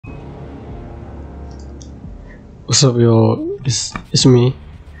What's up, yo? It's me.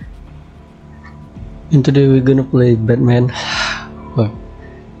 And today we're gonna play Batman. Look,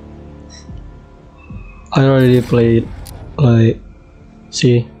 I already played, like,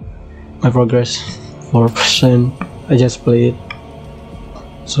 see my progress 4%. I just played,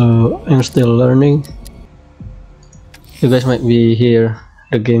 so I'm still learning. You guys might be hear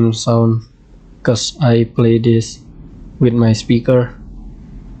the game sound because I play this with my speaker.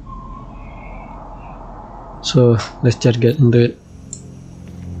 So let's just get into it.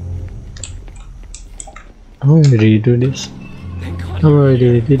 I already do this. I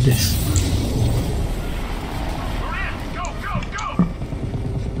already did this.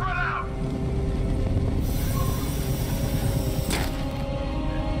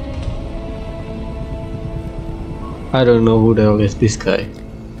 I don't know who the hell is this guy.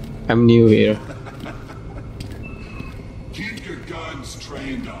 I'm new here. Keep your guns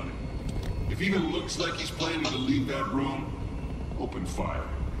trained on him. If he even looks like he's planning to leave that room, open fire.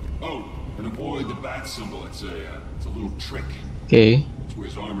 Oh, and avoid the bat symbol. It's a little trick. Okay. It's where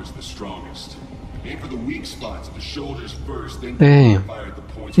his armor's the strongest. Aim for the weak spots at the shoulders first, then Damn. fire at the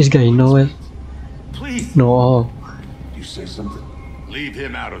points. This guy know it. Please. No. You say something? Leave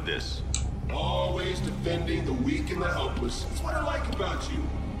him out of this. Always defending the weak and the helpless. That's what I like about you.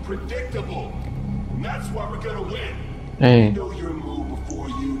 Predictable. And that's why we're gonna win. Hey. We know your move before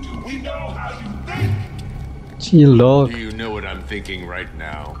you do. We know how you think. Chill, dog. Do you know what I'm thinking right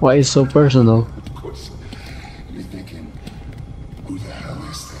now? Why is so personal? Of course, you're thinking, who the hell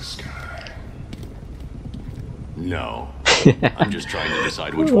is this guy? No. I'm just trying to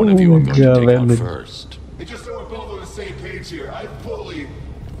decide which one of you I'm going to take out first. And just so we're both on the same page here, I fully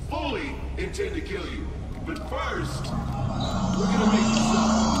intend to kill you. But first, we're gonna make you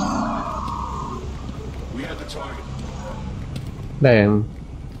something. We have the target. Damn.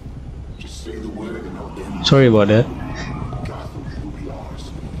 Just say the word and I'll end. Sorry about that. Gotham will be ours.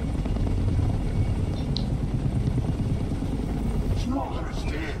 You don't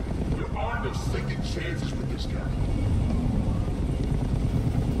understand. There are no second chances with this guy.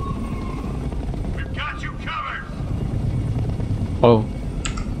 We've got you covered. Oh.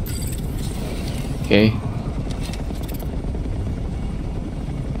 Okay.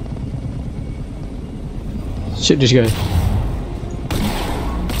 Shoot this guy.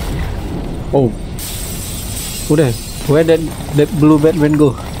 Oh. Who there? Where that blue Batman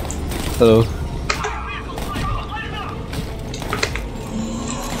go? Hello.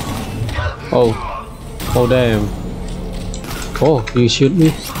 Oh. Oh damn. Oh, you shoot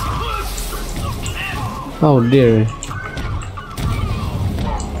me? Oh dear.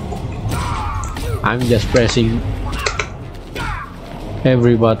 I'm just pressing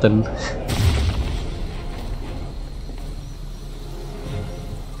every button.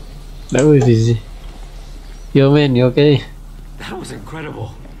 That was easy. Yo man, you okay? That was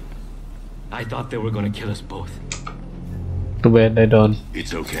incredible. I thought they were gonna kill us both. Too bad I don't.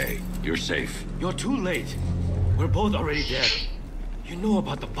 It's okay. You're safe. You're too late. We're both already dead. You know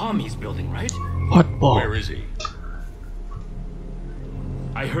about the bomb he's building, right? What bomb? Where is he?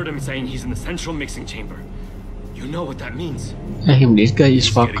 I heard him saying he's in the central mixing chamber. You know what that means. Damn, this guy is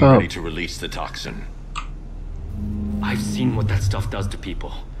He's fucked getting up. ready to release the toxin. I've seen what that stuff does to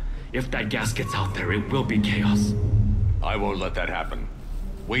people. If that gas gets out there, it will be chaos. I won't let that happen.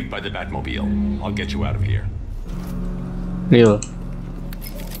 Wait by the Batmobile. I'll get you out of here. Real.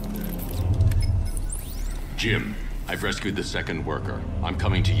 Jim, I've rescued the second worker. I'm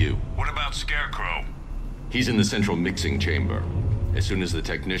coming to you. What about Scarecrow? He's in the central mixing chamber. As soon as the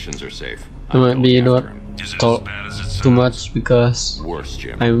technicians are safe, I might be not Is it talk as bad as it sounds? too much because Worse,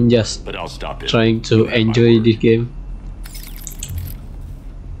 Jim. I'm just But I'll stop it. trying to You have my enjoy word. this game.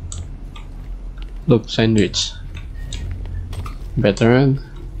 Look, sandwich. Veteran.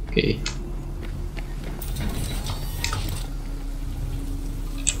 Okay.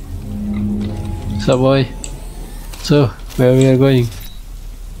 So boy. So where we are going?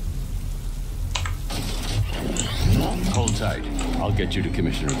 Hold tight. I'll get you to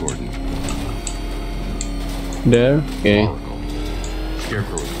Commissioner Gordon. There. Okay. Oracle.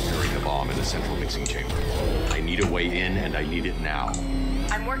 Scarecrow is preparing the bomb in the central mixing chamber. I need a way in, and I need it now.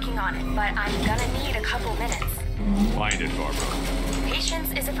 I'm working on it, but I'm gonna need a couple minutes. Find it, Barbara. Patience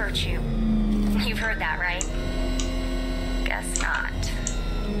is a virtue. You've heard that, right? Guess not.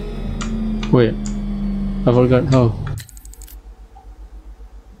 Wait. I forgot how.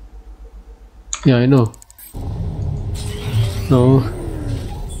 Yeah, I know. No.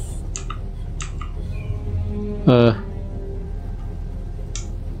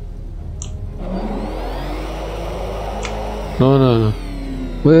 No.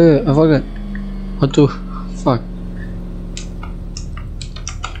 Wait, I forgot. What to? Fuck.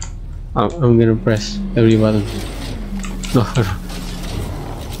 I'm gonna press every button. No.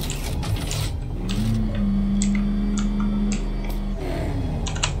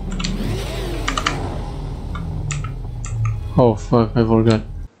 Oh fuck, I forgot.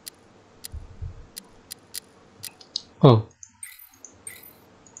 Oh.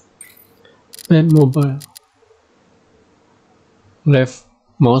 Pen mobile. Left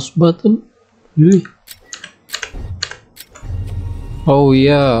mouse button? Really? Oh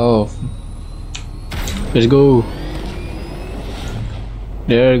yeah, oh. Let's go.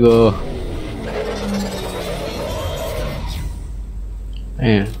 There you go.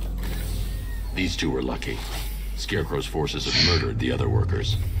 Man. These two were lucky. Scarecrow's forces have murdered the other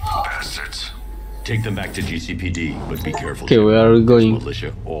workers. Bastards. Take them back to GCPD, but be careful. Okay, where are we going? There's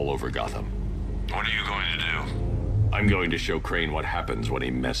militia all over Gotham. What are you going to do? I'm going to show Crane what happens when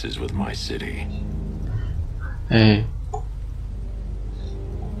he messes with my city. Hey.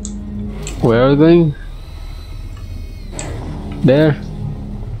 Where are we going? There?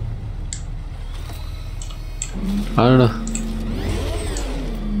 I don't know.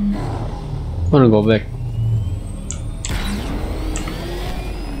 I wanna go back.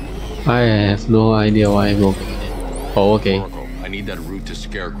 I have no idea why I go back. Oh, okay. Oracle, I need that route to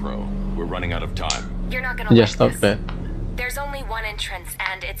Scarecrow. We're running out of time. You're not gonna Just like stop this. that. There's only one entrance,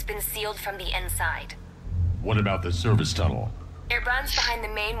 and it's been sealed from the inside. What about the service tunnel? It runs behind the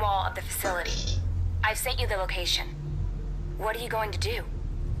main wall of the facility. I've sent you the location. What are you going to do?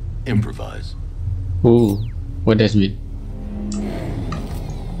 Improvise. Ooh, what does it mean?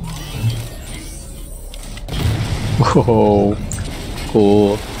 Oh,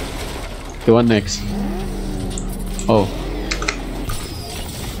 cool. Okay, what next? Oh,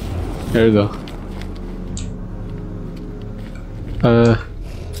 there we go.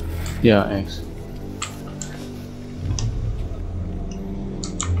 Yeah, X.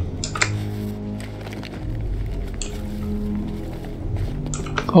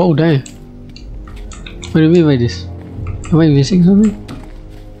 Oh damn. What do you mean by this? Am I missing something?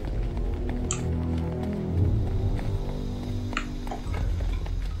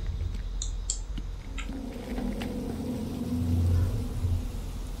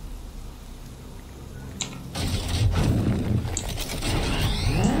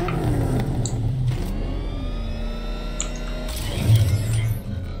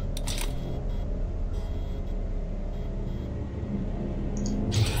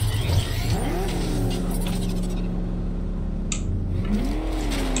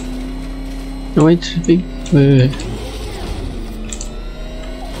 Am I tripping? Wait.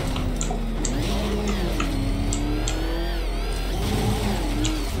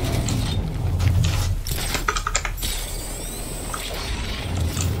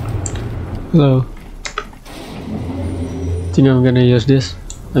 Hello. Think I'm gonna use this?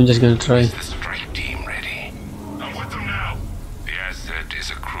 I'm just gonna try. Is the strike team ready? I'm with them now. The asset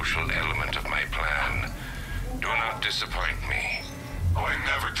is a crucial element of my plan. Do not disappoint me. Oh, I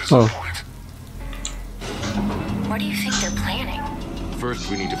never disappoint. What do you think they're planning?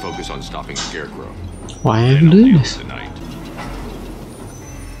 First, we need to focus on stopping Scarecrow. Why am I Then I'll doing deal this? with the night.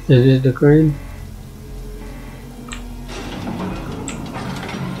 Is it the crane?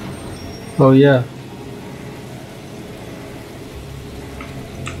 Oh yeah.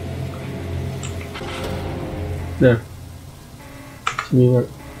 There. See me work.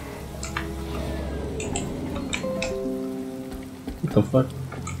 What the fuck?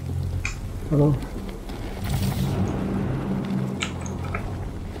 Hello.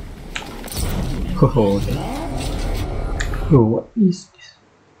 Oh, okay. Oh, what is this?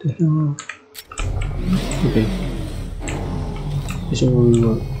 The hell? Okay. This is where we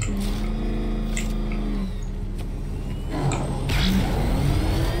work.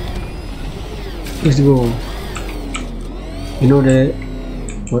 Let's go. You know that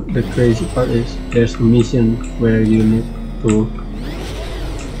what the crazy part is? There's a mission where you need to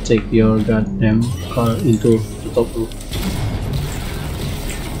take your goddamn car into the top roof.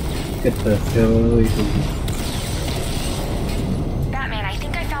 Get the hell away from me. Batman, I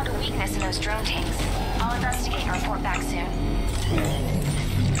think I found a weakness in those drone tanks. I'll investigate and report back soon.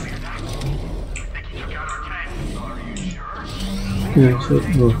 Yeah, so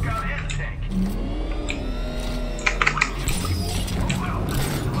go.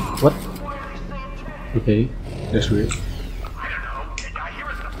 What? Okay, that's weird.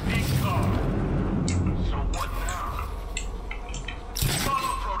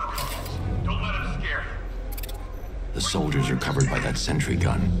 The soldiers are covered by that sentry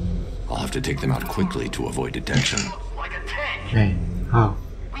gun. I'll have to take them out quickly to avoid detection. Hey, how?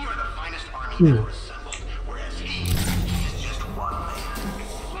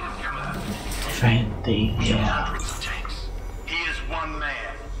 Fantastic. Hundreds of tanks. He is one man.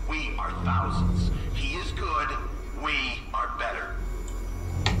 We are thousands. He is good. We are better.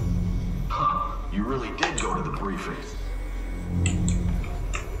 Huh. You really did go to the briefing.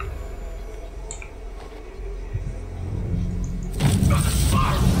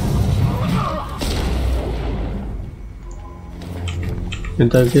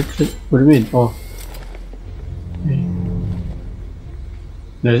 Target. What do you mean? Oh.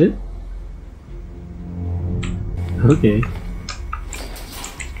 That's it? Okay.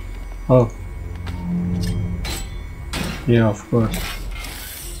 Oh. Yeah, of course.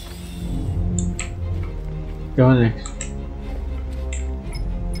 Go next.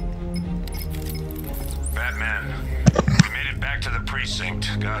 Batman, we made it back to the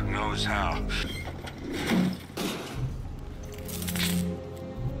precinct. God knows how.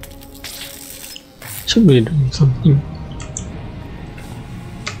 Should be doing something.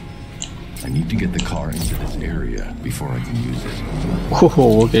 I need to get the car into this area before I can use it.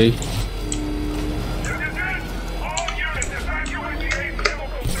 Oh, okay.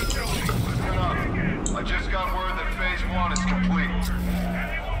 I just got word that phase 1 is complete.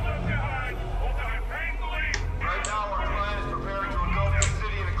 Right now, our client is preparing to engulf the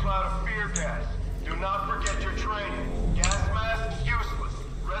city in a cloud of fear gas. Do not forget your training. Gas masks, useless.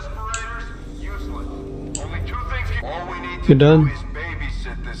 Respirators, useless. Only 2 things can... All we need to You're done. do is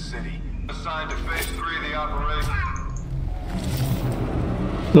babysit this city. Assigned to phase 3 of the operation.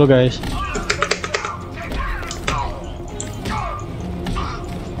 Hello, guys.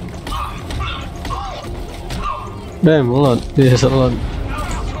 Damn, a lot. This is a lot.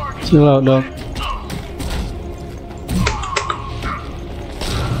 Chill out, dog.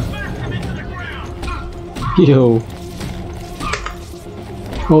 Yo.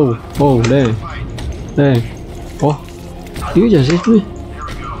 Oh, damn. Damn. Oh, you just hit me.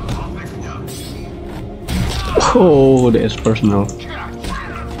 Oh, that's personal.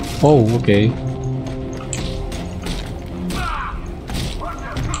 Oh, okay.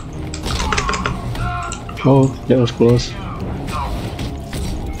 Oh, that was close.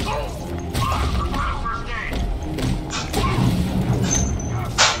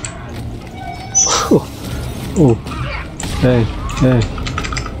 Oh, hey,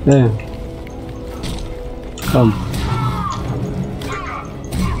 come.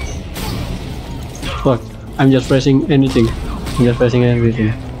 Fuck, I'm just pressing anything. I'm just pressing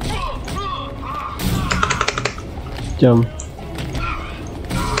everything. Jump.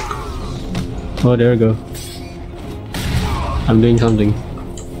 Oh, there we go. I'm doing something.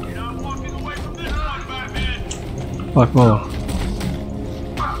 What more?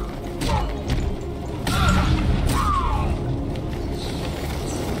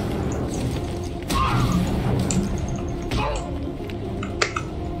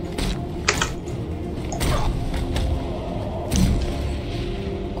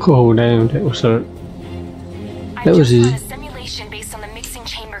 Oh damn, that was a... That was easy. A simulation based on the mixing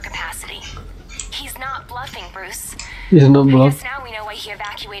chamber capacity. He's not bluffing, Bruce. He's not I bluff. guess now we know why he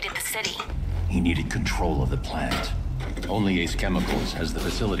evacuated the city. He needed control of the plant. Only Ace Chemicals has the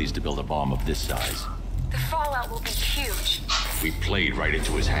facilities to build a bomb of this size. The fallout will be huge. We played right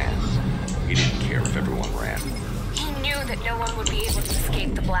into his hands. He didn't care if everyone ran. He knew that no one would be able to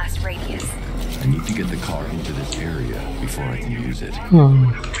escape the blast radius. I need to get the car into this area before I can use it.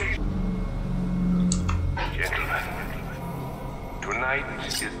 Gentlemen, tonight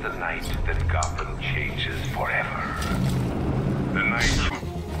is the night that Gotham changes forever. The night...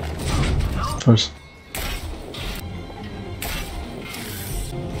 First.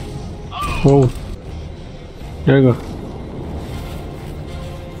 Oh. There you go.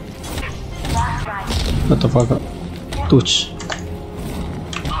 What the fuck? Touch.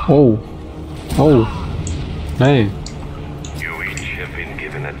 Oh. Oh. Hey. You each have been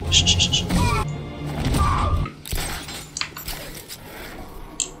given a... Shh.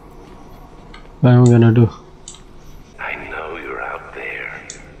 What am I gonna do? I know you're out there.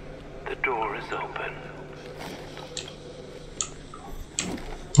 The door is open.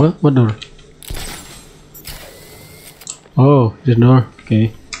 What? What door? Oh, this door.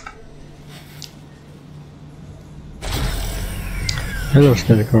 Okay. Hello,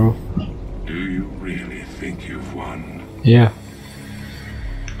 Scarecrow. Do you really think you've won? Yeah.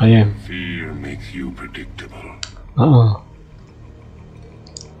 I am. Fear makes you predictable.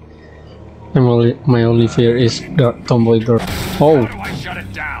 My only fear is the tomboy girl. Oh, How do I shut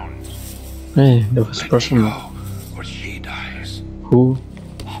it down? hey, that was personal. Or she dies. Who?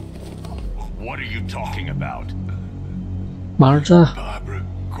 What are you talking about? Martha? Barbara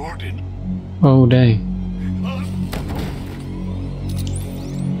Gordon. Oh, dang.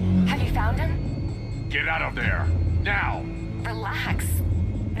 Have you found him? out of there. Now. Relax.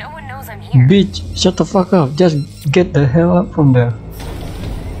 No one knows I'm here. Bitch, shut the fuck up. Just get the hell up from there.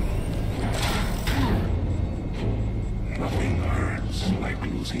 Nothing hurts like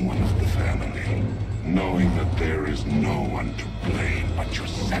losing one of the family. Knowing that there is no one to blame but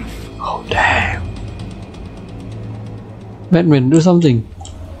yourself. Oh damn. Batman, do something.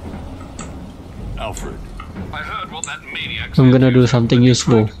 Alfred, I heard what that maniac I'm gonna do something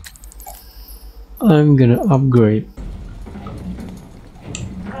useful. I'm gonna upgrade.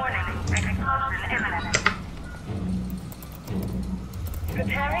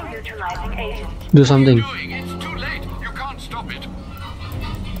 Preparing neutralizing agent. Do something. It's too late. You can't stop it.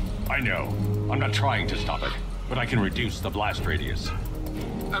 I know. I'm not trying to stop it, but I can reduce the blast radius.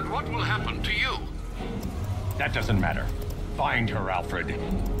 And what will happen to you? That doesn't matter. Find her, Alfred.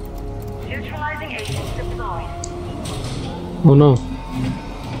 Neutralizing agent deployed. Oh no.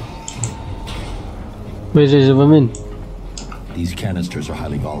 Where's the woman? These canisters are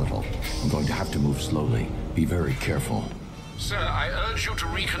highly volatile. I'm going to have to move slowly. Be very careful. Sir, I urge you to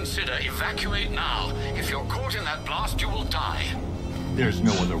reconsider. Evacuate now. If you're caught in that blast, you will die. There's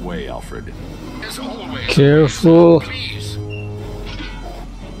no other way, Alfred. There's always Careful. Please.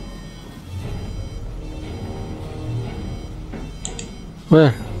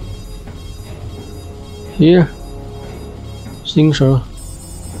 Where? Here? Think so.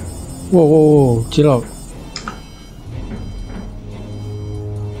 Whoa, whoa, whoa, chill out.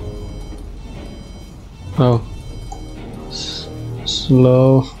 Oh.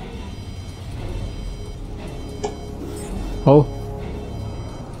 Slow. Oh.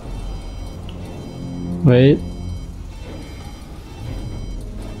 Wait.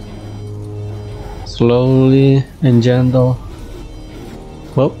 Slowly and gentle.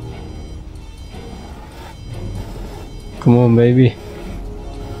 Whoop. Come on, baby.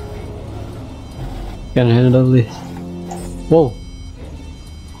 Can handle this. Whoa.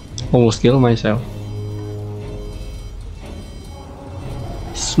 Almost killed myself.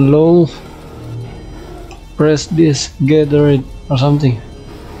 Slow. Press this, gather it, or something.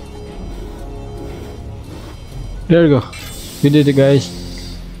 There you go. We did it, guys.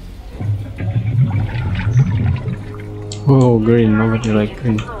 Oh, green. Nobody like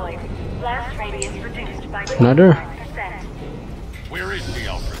green. Blast radius reduced by Another? 25%. Where is she,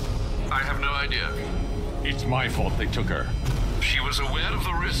 Alfred? I have no idea. It's my fault they took her. She was aware of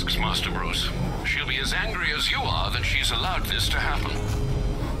the risks, Master Bruce. She'll be as angry as you are that she's allowed this to happen.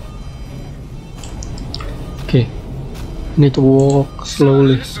 Okay. Need to walk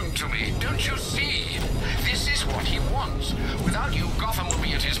slowly. Listen to me. Don't you see? This is what he wants. Without you, Gotham will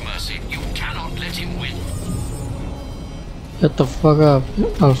be at his mercy. You cannot let him win. Shut the fuck up,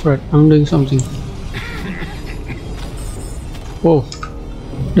 Alfred. I'm doing something. Whoa.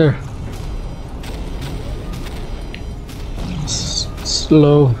 There.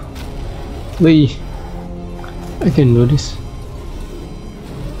 Slowly. I can do this.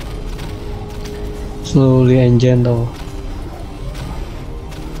 Slowly and gentle.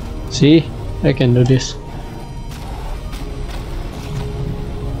 See? I can do this.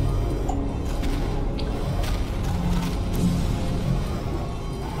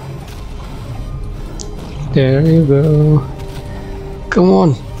 There you go. Come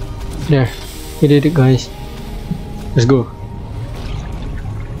on. There. We did it, guys. Let's go.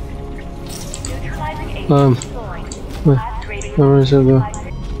 Neutralizing agent deployed. Blast radius where is it go? by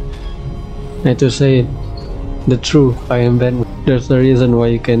I have to say it. The truth, I am Batman. There's the reason why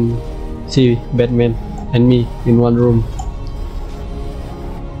you can see Batman and me in one room.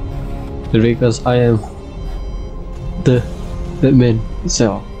 It's because I am the Batman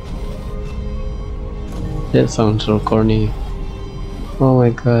itself. That sounds so corny. Oh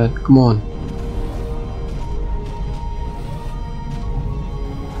my god, come on.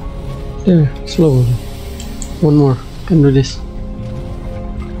 There, slowly. One more, can do this.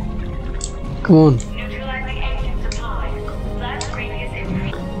 Come on. neutralizing agent deployed. Blast radius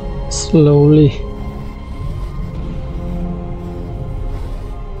increased. Slowly.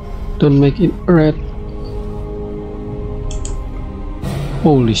 Don't make it red.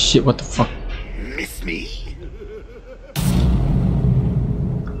 Holy shit, what the fuck? Miss me?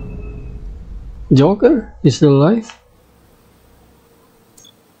 Joker is still alive?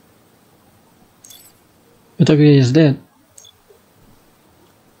 I thought he is dead.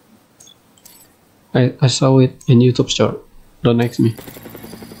 I saw it in YouTube short. Don't ask me.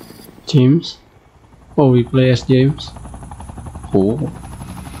 James? Oh, we play as James? Oh.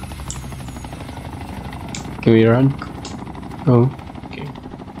 Can we run? Oh, okay.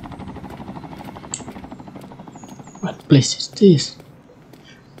 What place is this?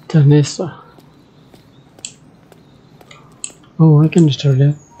 Tanessa. Oh, I can restore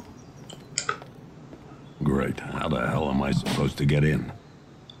that. Great. How the hell am I supposed to get in?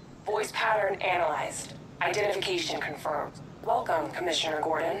 Voice pattern analyzed. Identification confirmed. Welcome, Commissioner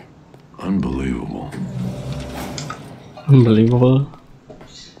Gordon. Unbelievable. Unbelievable.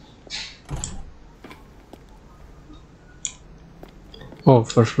 Oh,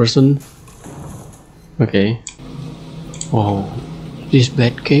 first person. Okay. Oh, this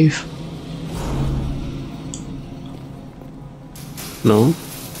bad cave. No.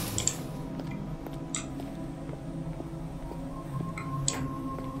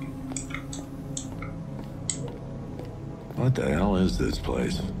 What the hell is this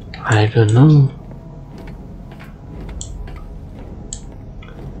place? I don't know.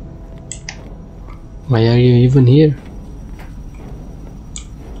 Why are you even here?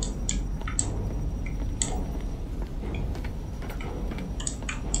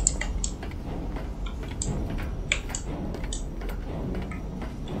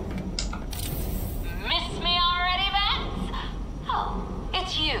 Miss me already, Bats? Oh,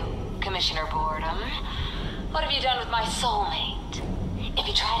 it's you, Commissioner Boredom. What have you done with my soulmate? If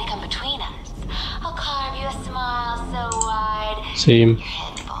you try to come between us, I'll carve you a smile so wide Same. your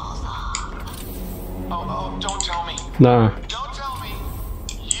head falls off. Oh, don't tell me. Nah. Don't tell me.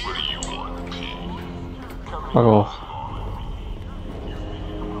 What do you want, pig? Oh.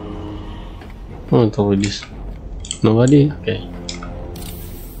 I want to read this. Nobody? Okay.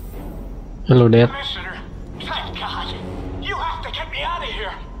 Hello there. Commissioner, thank God. You have to get me out of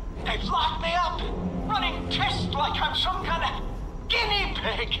here. They've locked me up, running tests like I'm some kind of guinea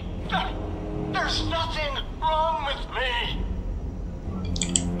pig. There's nothing wrong with me.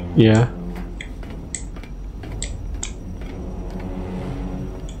 Yeah.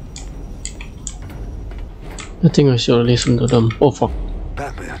 I think I should listen to them. Oh fuck.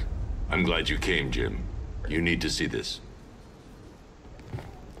 Batman. I'm glad you came, Jim. You need to see this.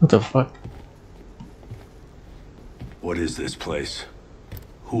 What the fuck? What is this place?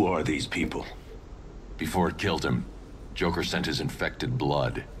 Who are these people? Before it killed him, Joker sent his infected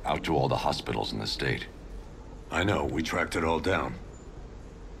blood out to all the hospitals in the state. I know, we tracked it all down.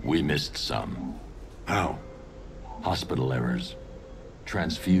 We missed some. How? Hospital errors.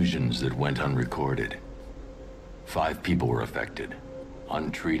 Transfusions that went unrecorded. 5 people were affected.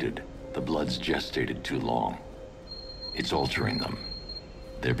 Untreated, the blood's gestated too long. It's altering them.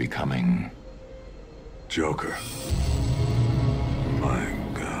 They're becoming... Joker. My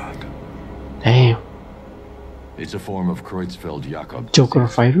God. Damn. It's a form of Creutzfeldt-Jakob Joker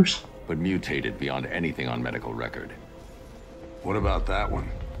disease, fighters? but mutated beyond anything on medical record. What about that one?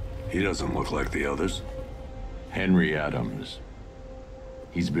 He doesn't look like the others. Henry Adams.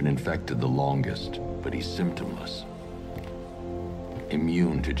 He's been infected the longest, but he's symptomless.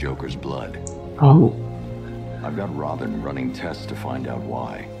 Immune to Joker's blood. Oh. I've got Robin running tests to find out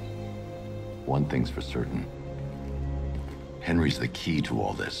why. One thing's for certain. Henry's the key to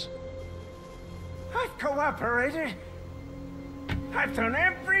all this. I've cooperated. I've done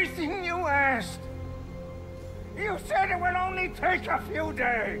everything you asked. You said it would only take a few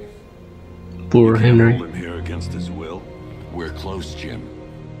days. Poor Henry. Hold him here against his will. We're close, Jim.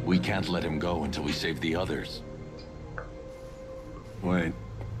 We can't let him go until we save the others. Wait.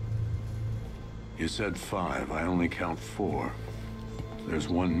 You said 5. I only count 4. There's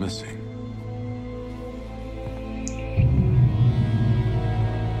one missing.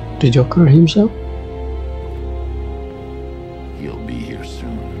 The Joker himself? He'll be here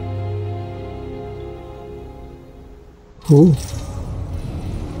soon. Who?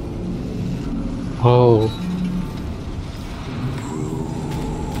 Oh.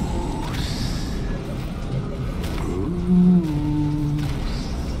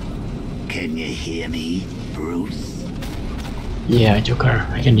 Can you hear me, Bruce? Yeah, Joker.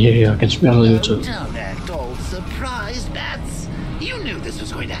 I can hear you. I can smell you too. Don't act all surprised, Bats. You knew this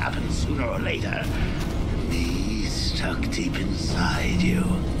was going to happen sooner or later. Me stuck deep inside you.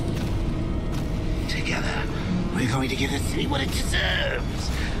 Together, we're going to give the city what it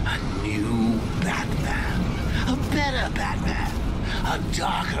deserves. A new Batman. A better Batman. A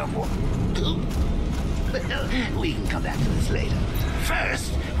darker one. Well, we can come back to this later.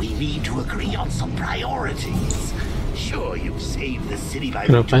 First, we need to agree on some priorities. Sure, you've saved the city by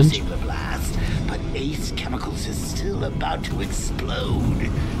reducing the blast, but Ace Chemicals is still about to explode.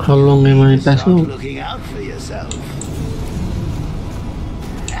 How long am I Start passing? looking out for yourself.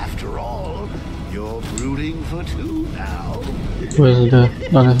 After all, you're brooding for 2 now. Where's the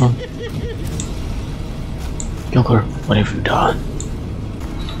telephone? Joker, what have you done?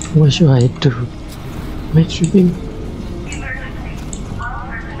 What should I do? Am I tripping?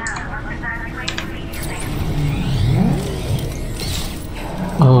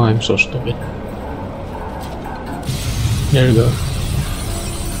 Oh, I'm so stupid. There you go.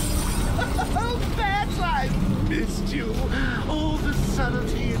 Bats, I missed you. All the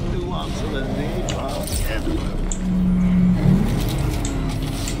subtlety and nuance of a name of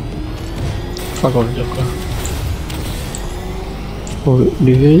Fuck off, Joker. Oh,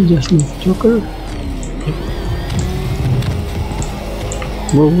 do you just move Joker? Yep.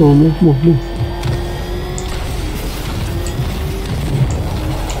 Move.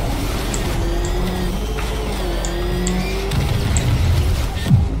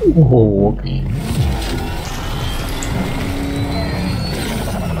 Oh, okay.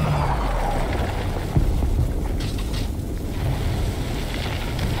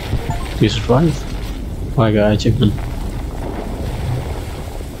 Please drive. Oh, I got achievement.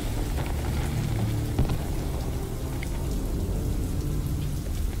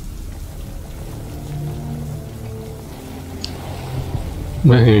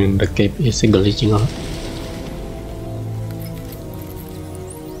 Man, the cape is glitching out.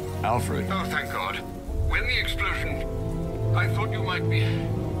 Alfred. Oh, thank God. When the explosion... I thought you might be...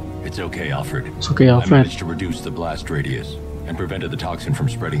 It's okay, Alfred. It's okay, I Alfred. managed to reduce the blast radius and prevented the toxin from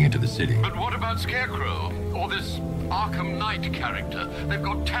spreading into the city. But what about Scarecrow? Or this Arkham Knight character? They've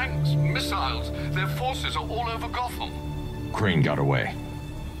got tanks, missiles. Their forces are all over Gotham. Crane got away.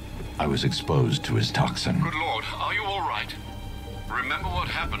 I was exposed to his toxin. Good Lord, are you all right? Remember what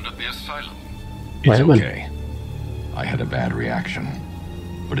happened at the asylum? It's okay. I had a bad reaction.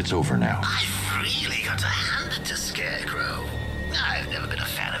 But it's over now. I've really got to hand it to Scarecrow. I've never been a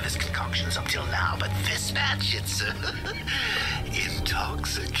fan of his concoctions up till now, but this match, it's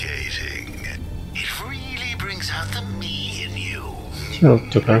intoxicating. It really brings out the me in you. Shut up,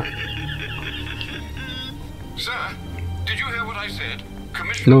 Joker. Sir, did you hear what I said?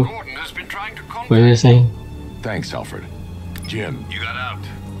 Commissioner Gordon has been trying to contact... What are you saying? Thanks, Alfred. Jim. You got out.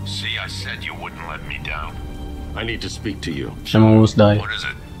 See, I said you wouldn't let me down. I need to speak to you. I'm almost died. What is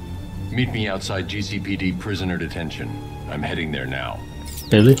it? Meet me outside GCPD prisoner detention. I'm heading there now.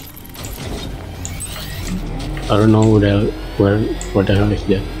 Really? I don't know where the hell is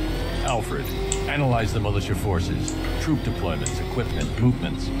that. Alfred, analyze the militia forces, troop deployments, equipment,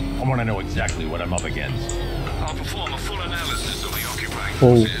 movements. I want to know exactly what I'm up against. I'll perform a full analysis of the occupying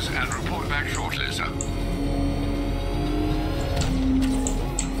forces and report back shortly, sir.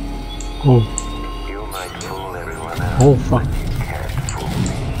 Oh. You might fool everyone else. Oh, fuck.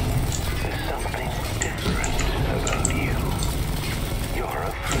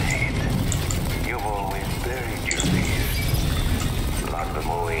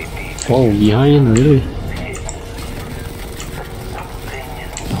 Oh, behind, really? Something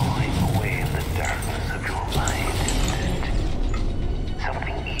is gnawing away in the darkness of your mind, isn't it?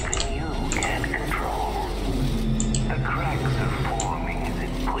 Something even you can't control. The cracks are forming as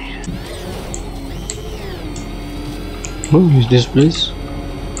it pushes. Oh, is this place?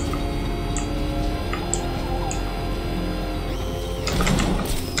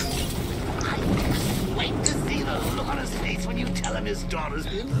 His daughter's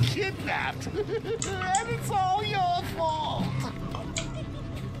been kidnapped, and it's all your fault.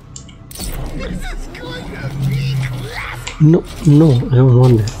 This is going to be classic. No, I don't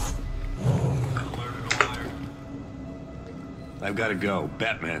want that. I've got to go.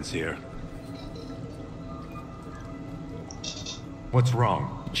 Batman's here. What's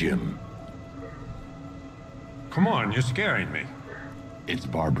wrong? Jim. Come on, you're scaring me. It's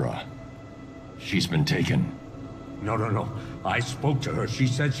Barbara. She's been taken. No. I spoke to her. She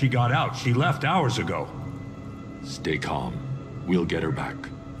said she got out. She left hours ago. Stay calm. We'll get her back.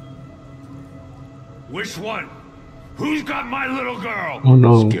 Which one? Who's got my little girl? Oh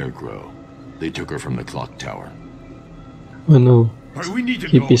no. Scarecrow. They took her from the clock tower. Oh no. We need to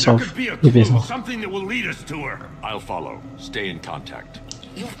Keep go. this There off. could be a Keep this clue, off. something that will lead us to her. I'll follow. Stay in contact.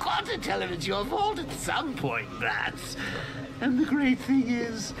 You've got to tell her it's your fault at some point, Bats. And the great thing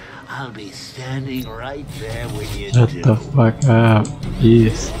is, I'll be standing right there when you Shut do. the fuck up.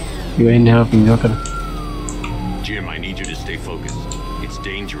 Jeez. You ain't helping, Joker. Jim, I need you to stay focused. It's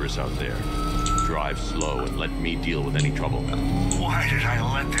dangerous out there. Drive slow and let me deal with any trouble. Why did I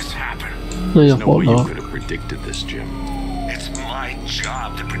let this happen? No, your There's no fault, way you dog. could have predicted this, Jim. It's my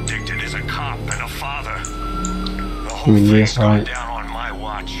job to predict it as a cop and a father. The I whole mean, thing's yes, gone right. down on my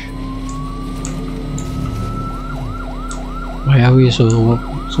watch. Why are we so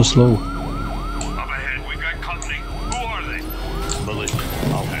slow? Up ahead, we've got company. Who are they? Militia.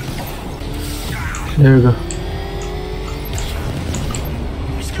 I'll handle it. There we go.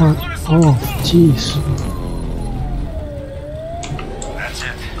 Oh, jeez. That's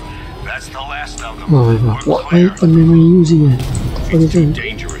it. That's the last of them. Oh my god. What weapon am I using it? What the fuck is that?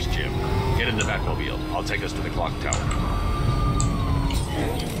 take us to the clock tower.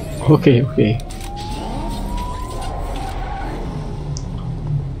 Okay, okay.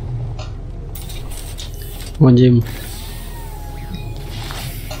 One Jim.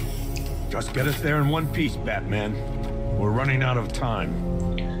 Just get us there in one piece, Batman. We're running out of time.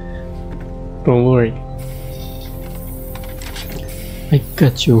 Don't worry. I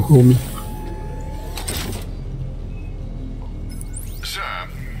got you, homie. Sir,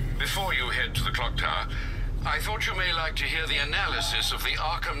 before you head to the clock tower, I thought you may like to hear the analysis of the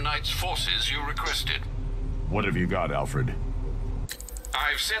Arkham Knight's forces you requested. What have you got, Alfred?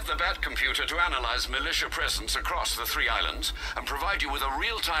 I've set the Bat computer to analyze militia presence across the 3 islands and provide you with a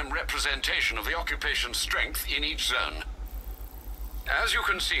real-time representation of the occupation's strength in each zone. As you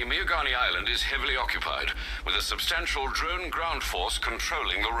can see, Miagani Island is heavily occupied, with a substantial drone ground force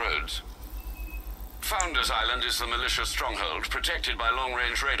controlling the roads. Founders Island is the militia stronghold, protected by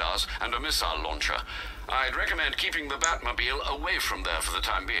long-range radars and a missile launcher. I'd recommend keeping the Batmobile away from there for the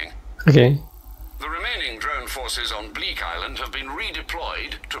time being. Okay. The remaining drone forces on Bleak Island have been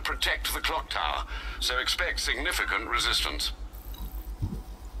redeployed to protect the clock tower, so expect significant resistance.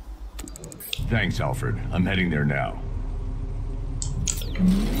 Thanks, Alfred. I'm heading there now.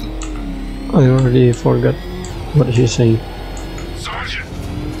 I already forgot what he's saying. Sergeant!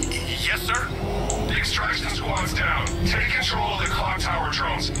 Yes, sir? The extraction squad's down. Take control of the clock tower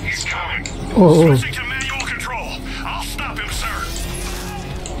drones. He's coming. Oh, Switching to manual control. I'll stop him, sir.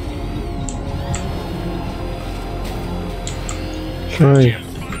 try.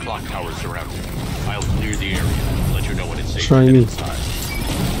 The clock tower's surrounded. I'll clear the area and let you know when it's safe Try to get me. inside.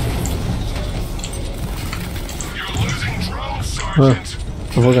 You're losing drones, I Sergeant.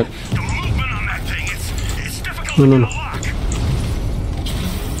 forgot. The movement on that thing, it's difficult No, to no, get no. a lock.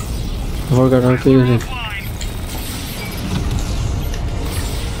 I forgot how to use it. Offline.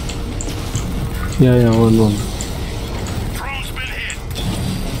 Yeah, one. Drone's been hit.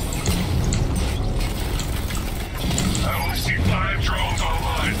 I only see 5 drones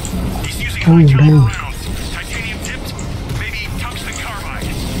online. He's using Oh, high caliber no. rounds. Titanium tipped, maybe tungsten carbide.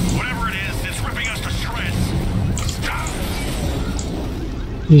 Whatever it is, it's ripping us to shreds. Stop!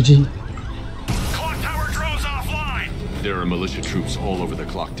 GG. Clock tower drones offline. There are militia troops all over the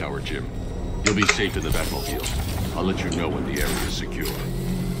clock tower, Jim. You'll be safe in the Batmobile. I'll let you know when the area is secure.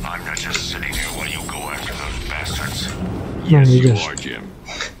 I'm not just sitting here while you go after those bastards. Yes, you you just- are, Jim.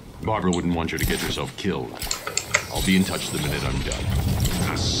 Barbara wouldn't want you to get yourself killed. I'll be in touch the minute I'm done.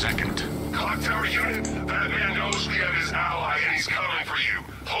 A second. Clock tower unit, that man knows we have his ally and he's coming for you.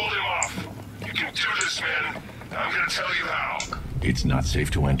 Hold him off. You can do this, man. I'm gonna tell you how. It's not safe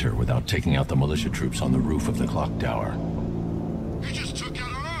to enter without taking out the militia troops on the roof of the clock tower. He just took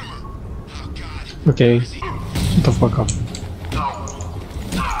out our armor. Oh, God. Okay. Shut the fuck up.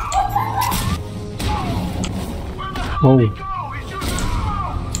 Oh.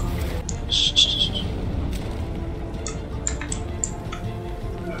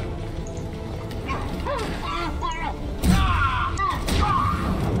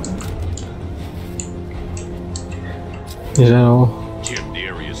 Is that all? Jim, the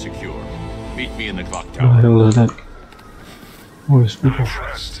area is secure. Meet me in the clock What the tower. hell is that? Oh, it's people.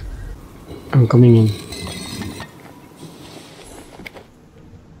 Impressed. I'm coming in.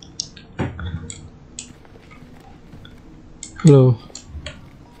 Hello.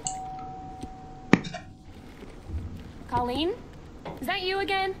 Colleen? Is that you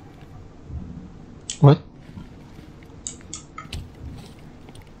again? What?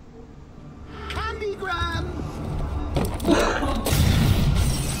 Candygram!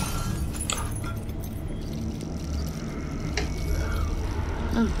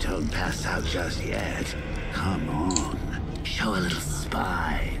 Oh, don't pass out just yet. Come on. Show a little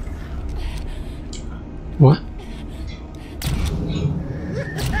spine. What?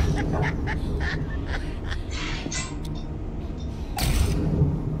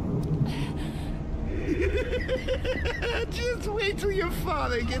 Just wait till your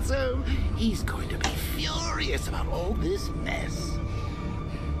father gets home. He's going to be furious about all this mess.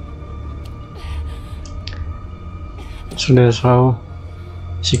 So that's how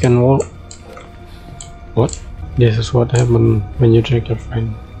she can walk. What? This is what happens when you drag your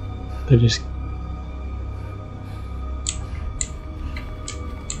friend to this.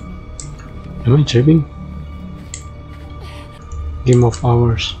 Am I tripping? Game of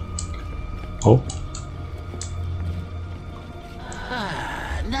hours. Oh.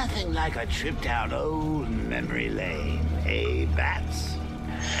 Nothing like a trip down old memory lane, eh, Bats?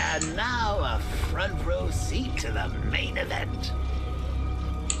 And now a front row seat to the main event.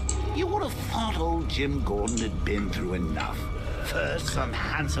 You would have thought old Jim Gordon had been through enough. First, some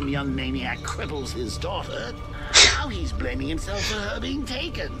handsome young maniac cripples his daughter. Now he's blaming himself for her being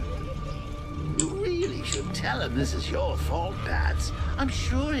taken. You really should tell him this is your fault, Bats. I'm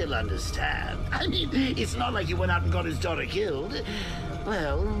sure he'll understand. I mean, it's not like you went out and got his daughter killed.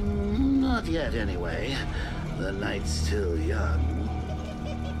 Well, not yet anyway. The night's still young.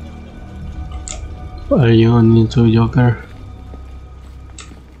 Are you on into Joker?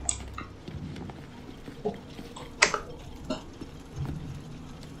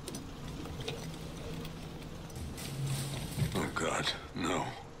 Oh God, no.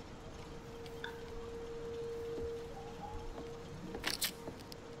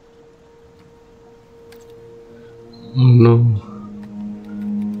 Oh no.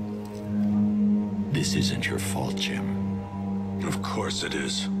 This isn't your fault, Jim. Of course it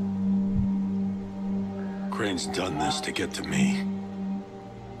is. Crane's done this to get to me.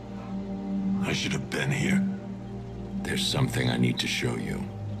 I should have been here. There's something I need to show you.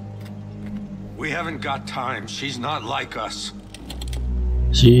 We haven't got time. She's not like us.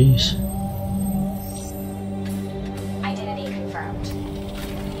 Jeez. Identity confirmed.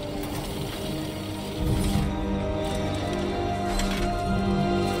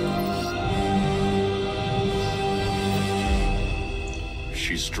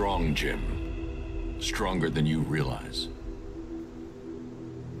 She's strong, Jim. Stronger than you realize.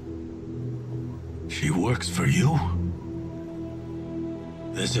 She works for you?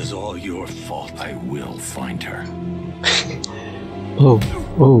 This is all your fault. I will find her.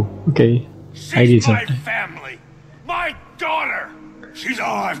 Oh, okay. I did She's my something. family. My daughter. She's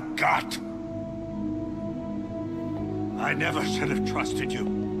all I've got. I never should have trusted you.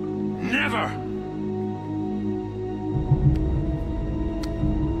 Never.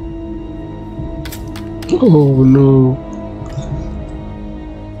 Oh no.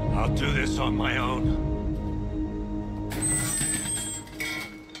 I'll do this on my own.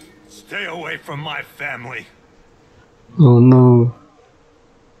 Stay away from my family. Oh no.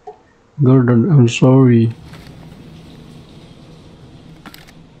 Gordon, I'm sorry.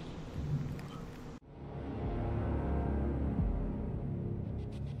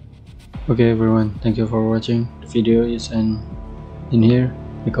 Okay everyone, thank you for watching. The video is in here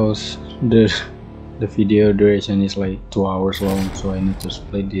because the video duration is like 2 hours long, so I need to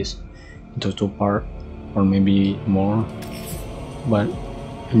split this into 2 parts or maybe more, but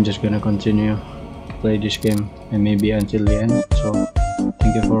I'm just gonna continue play this game and maybe until the end. So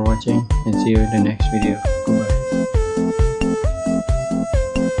thank you for watching and see you in the next video. Goodbye.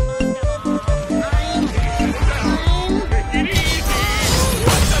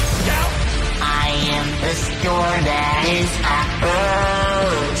 I am the storm that is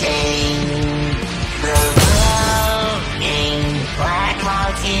approaching, provoking black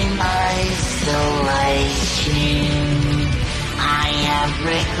clouds in isolation. I am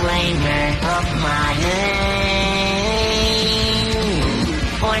reclaimer of my name.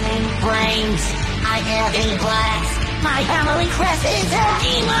 Born in flames, I am a blast. My family crest is a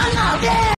demon of death.